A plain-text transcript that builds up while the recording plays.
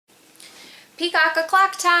Peacock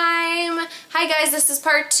o'clock time! Hi guys, this is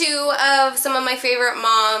part 2 of some of my favorite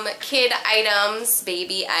mom kid items,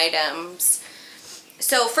 baby items.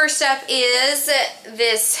 So first up is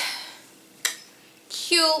this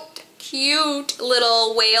cute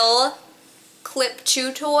little whale clip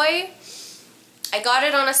chew toy. I got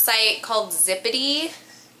it on a site called Zippity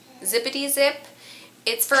Zip.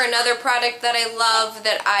 It's for another product that I love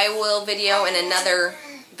that I will video in another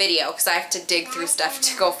video because I have to dig through stuff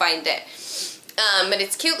to go find it. But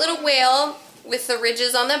it's a cute little whale with the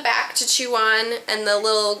ridges on the back to chew on and the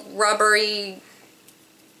little rubbery,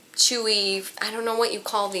 chewy, I don't know what you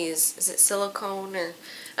call these. Is it silicone or,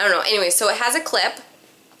 I don't know. Anyway, so it has a clip,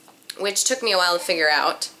 which took me a while to figure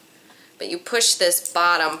out. But you push this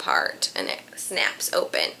bottom part and it snaps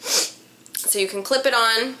open. So you can clip it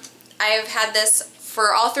on. I have had this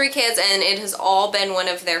for all 3 kids and it has all been one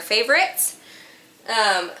of their favorites.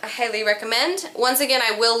 I highly recommend. Once again,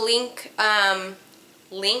 I will link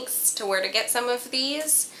links to where to get some of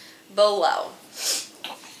these below.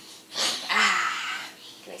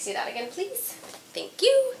 Can I see that again, please? Thank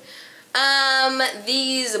you.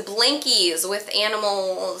 These Blankies with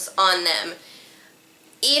animals on them.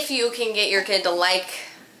 If you can get your kid to like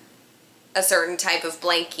a certain type of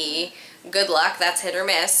blankie, good luck. That's hit or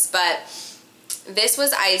miss. But this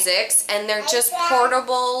was Isaac's, and they're just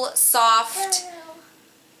portable, soft.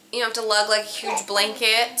 You don't have to lug like a huge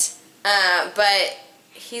blanket, but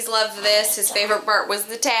he's loved this. His favorite part was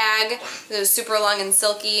the tag. It was super long and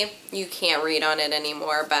silky. You can't read on it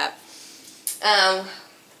anymore, but, and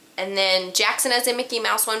then Jackson has a Mickey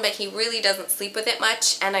Mouse one, but he really doesn't sleep with it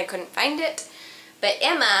much, and I couldn't find it. But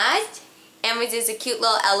Emma's is a cute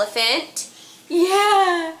little elephant.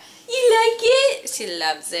 Yeah, you like it? She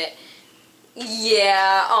loves it.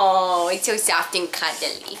 Yeah, oh, it's so soft and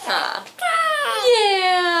cuddly, huh?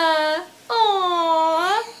 Yeah,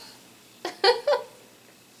 aww.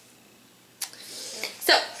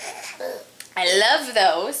 So, I love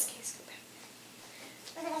those.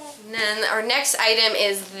 And then our next item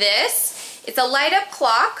is this. It's a light up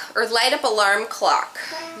clock, or light up alarm clock.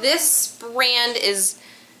 This brand is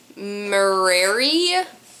Murray.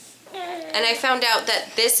 And I found out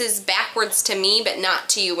that this is backwards to me, but not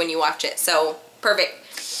to you when you watch it. So, perfect.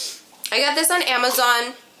 I got this on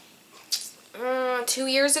Amazon 2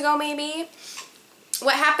 years ago, maybe.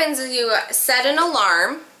 What happens is you set an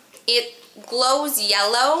alarm. It glows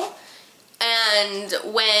yellow. And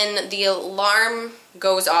when the alarm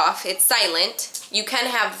goes off, it's silent. You can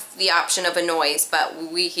have the option of a noise, but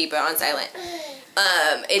we keep it on silent.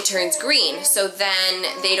 It turns green, so then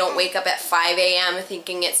they don't wake up at 5 a.m.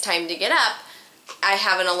 thinking it's time to get up. I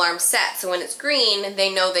have an alarm set, so when it's green,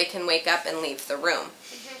 they know they can wake up and leave the room.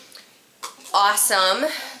 Awesome.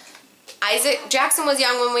 Jackson was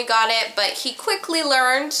young when we got it, but he quickly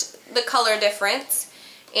learned the color difference,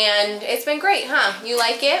 and it's been great, huh? You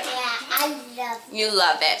like it? Yeah, I love it. You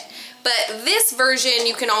love it. But this version,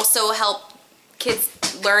 you can also help kids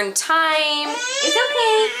learn time. It's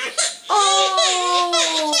okay.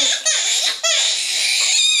 Oh.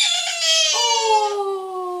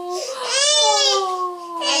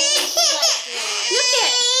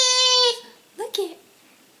 Look it.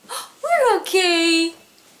 We're okay.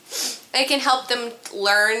 I can help them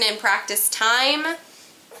learn and practice time.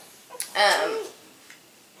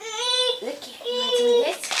 Look it. You want to do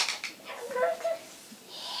this?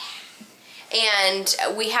 And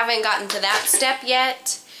we haven't gotten to that step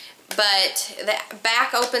yet, but the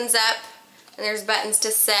back opens up and there's buttons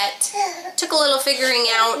to set. Took a little figuring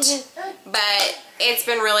out, but it's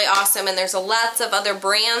been really awesome, and there's lots of other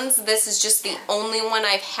brands. This is just the only one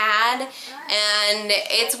I've had, and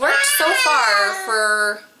it's worked so far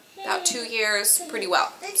for about 2 years pretty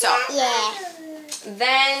well. So, yeah.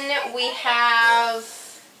 Then we have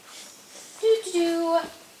I'm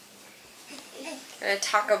going to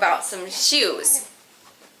talk about some shoes.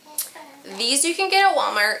 These you can get at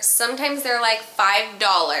Walmart. Sometimes they're like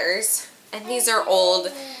 $5. And these are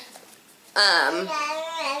old. The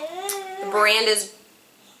brand is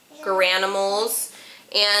Garanimals.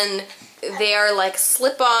 And they are like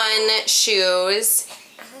slip-on shoes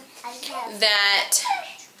that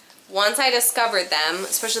once I discovered them,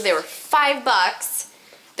 especially they were $5.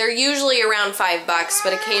 They're usually around $5,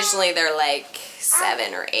 but occasionally they're like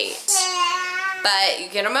 7 or 8. But you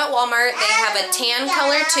get them at Walmart. They have a tan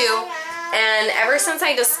color too. And ever since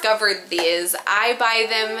I discovered these, I buy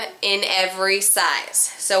them in every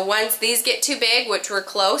size. So once these get too big, which we're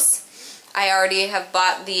close, I already have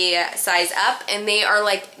bought the size up. And they are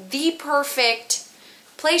like the perfect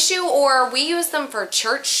play shoe, or we use them for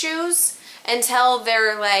church shoes until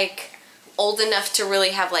they're like old enough to really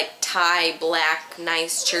have like tie black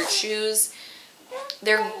nice church shoes.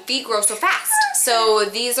 their feet grow so fast. So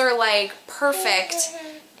these are like perfect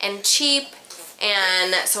and cheap.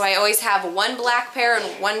 And so I always have one black pair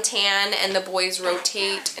and one tan, and the boys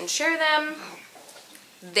rotate and share them.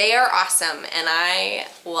 They are awesome and I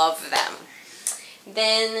love them.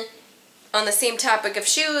 Then on the same topic of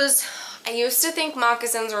shoes, I used to think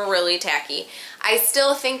moccasins were really tacky. I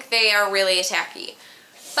still think they are really tacky.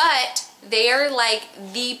 But they are like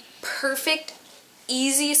the perfect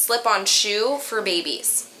easy slip-on shoe for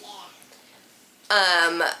babies.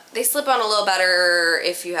 They slip on a little better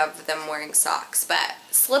if you have them wearing socks, but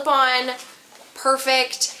slip on,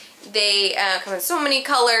 perfect. They come in so many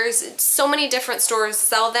colors, so many different stores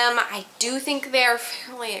sell them. I do think they're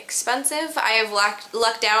fairly expensive. I have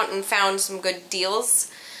lucked out and found some good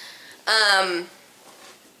deals.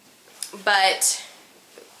 But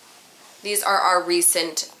these are our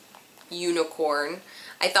recent unicorn.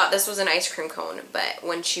 I thought this was an ice cream cone, but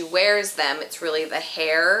when she wears them, it's really the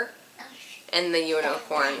hair and the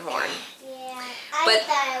unicorn horn. Yeah, but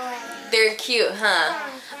they're cute, huh?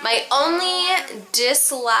 My only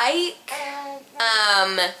dislike,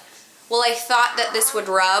 well, I thought that this would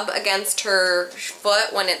rub against her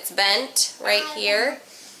foot when it's bent right here.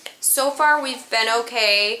 So far, we've been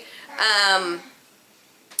okay.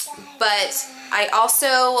 But I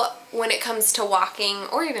also, when it comes to walking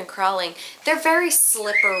or even crawling, they're very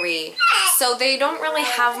slippery. So they don't really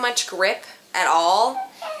have much grip at all.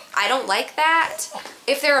 I don't like that.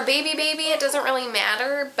 If they're a baby, it doesn't really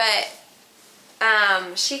matter, but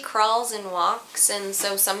she crawls and walks, and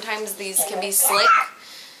so sometimes these can be slick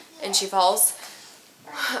and she falls.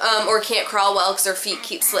 Or can't crawl well because her feet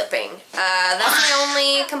keep slipping. That's my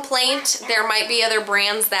only complaint. There might be other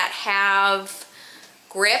brands that have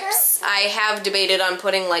grips. I have debated on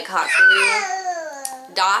putting like hot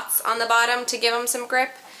glue dots on the bottom to give them some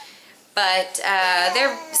grip. But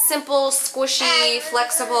they're simple, squishy,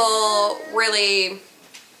 flexible, really,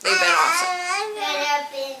 they've been awesome.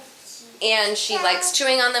 And she likes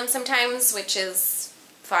chewing on them sometimes, which is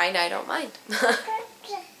fine, I don't mind.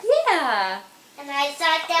 Yeah. And I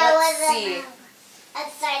thought that was an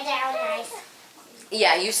upside down ice.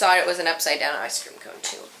 Yeah, you saw it was an upside down ice cream cone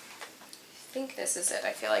too. I think this is it.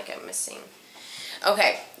 I feel like I'm missing.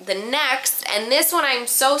 Okay, the next, and this one I'm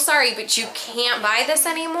so sorry, but you can't buy this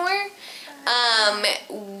anymore.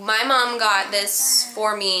 My mom got this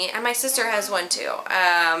for me, and my sister has one too,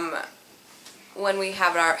 when we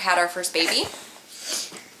had our first baby.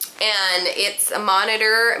 And it's a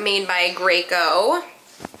monitor made by Graco,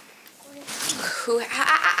 who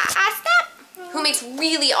makes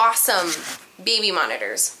really awesome baby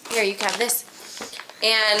monitors. Here, you can have this.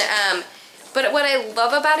 And, but what I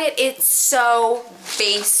love about it, it's so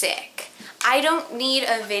basic. I don't need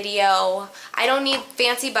a video. I don't need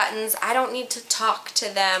fancy buttons. I don't need to talk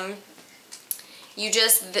to them. You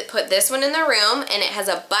just put this one in the room, and it has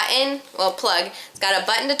a button, well, plug. It's got a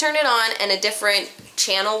button to turn it on and a different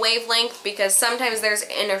channel wavelength, because sometimes there's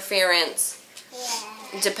interference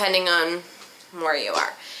depending on where you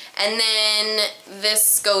are. And then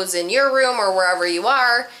this goes in your room or wherever you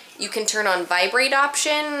are. You can turn on vibrate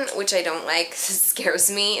option, which I don't like. It scares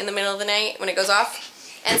me in the middle of the night when it goes off.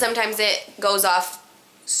 And sometimes it goes off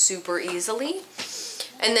super easily.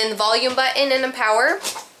 And then the volume button and the power.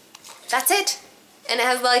 That's it. And it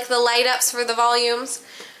has like the light ups for the volumes.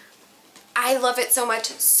 I love it so much.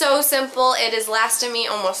 So simple. It has lasted me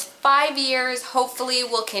almost 5 years. Hopefully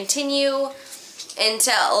will continue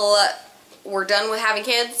until we're done with having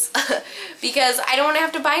kids. Because I don't want to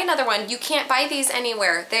have to buy another one. You can't buy these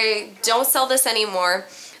anywhere. They don't sell this anymore.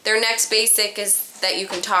 Their next basic is that you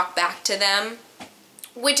can talk back to them,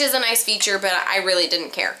 which is a nice feature, but I really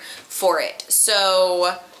didn't care for it.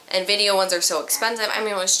 So, and video ones are so expensive. I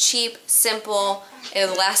mean, it was cheap, simple. It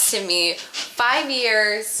lasted me 5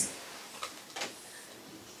 years.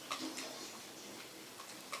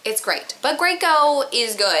 It's great. But Graco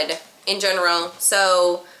is good in general.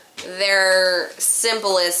 So their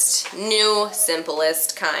simplest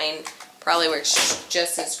kind probably works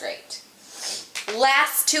just as great.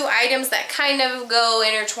 Last two items that kind of go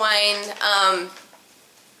intertwined.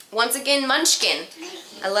 Once again, Munchkin.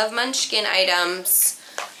 I love Munchkin items.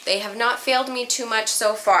 They have not failed me too much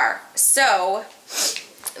so far. So,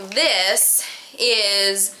 this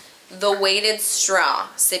is the weighted straw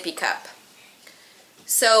sippy cup.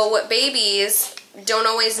 So, babies don't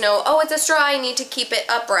always know, oh, it's a straw, I need to keep it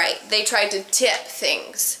upright. They try to tip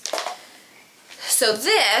things. So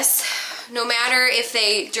this, no matter if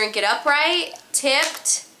they drink it upright,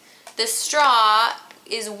 tipped, the straw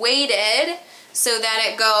is weighted so that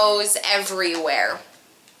it goes everywhere.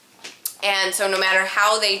 And so no matter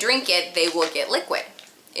how they drink it, they will get liquid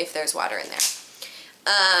if there's water in there.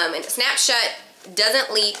 and it snaps shut,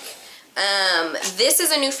 doesn't leak. This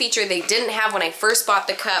is a new feature they didn't have when I first bought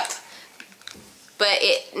the cup, but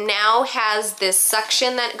it now has this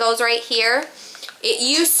suction that goes right here. It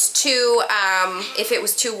used to, if it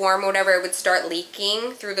was too warm or whatever, it would start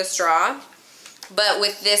leaking through the straw. But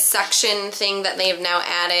with this suction thing that they have now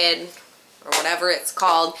added, or whatever it's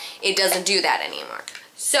called, it doesn't do that anymore.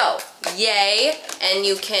 So, yay, and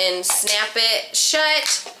you can snap it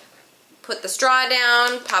shut, put the straw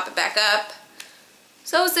down, pop it back up.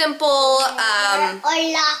 So simple.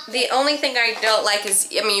 The only thing I don't like is,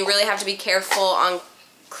 I mean, you really have to be careful on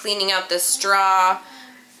cleaning out the straw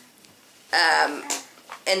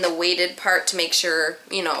and the weighted part to make sure,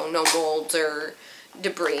 you know, no molds or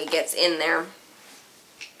debris gets in there.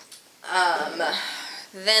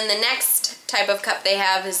 Then the next type of cup they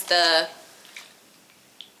have is the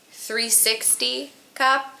 360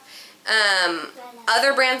 cup.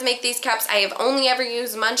 Other brands make these cups. I have only ever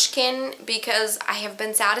used Munchkin because I have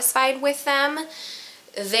been satisfied with them.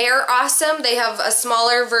 They're awesome. They have a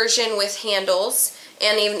smaller version with handles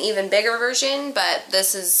and even bigger version, but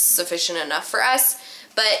this is sufficient enough for us.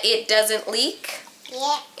 But it doesn't leak.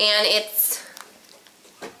 Yeah. And it's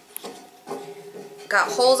got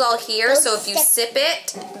holes all here, so if you sip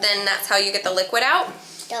it, then that's how you get the liquid out.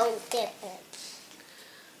 Don't dip it.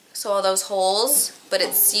 So all those holes, but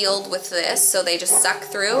it's sealed with this, so they just suck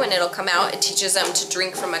through and it'll come out. It teaches them to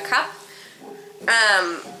drink from a cup.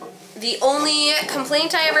 The only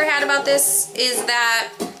complaint I ever had about this is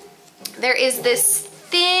that there is this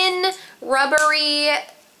thin, rubbery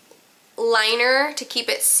liner to keep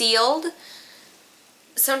it sealed.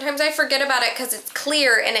 Sometimes I forget about it because it's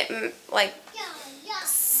clear and it like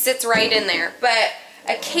sits right in there. But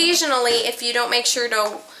occasionally, if you don't make sure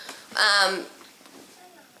to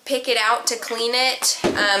pick it out to clean it,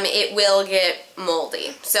 it will get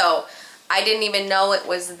moldy. So I didn't even know it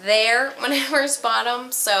was there when I first bought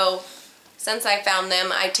them. So since I found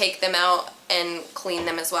them, I take them out and clean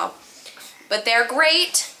them as well. But they're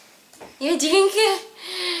great. You think?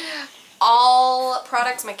 All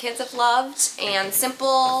products my kids have loved and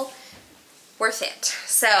simple, worth it.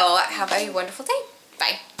 So have a wonderful day.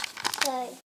 Bye. Bye.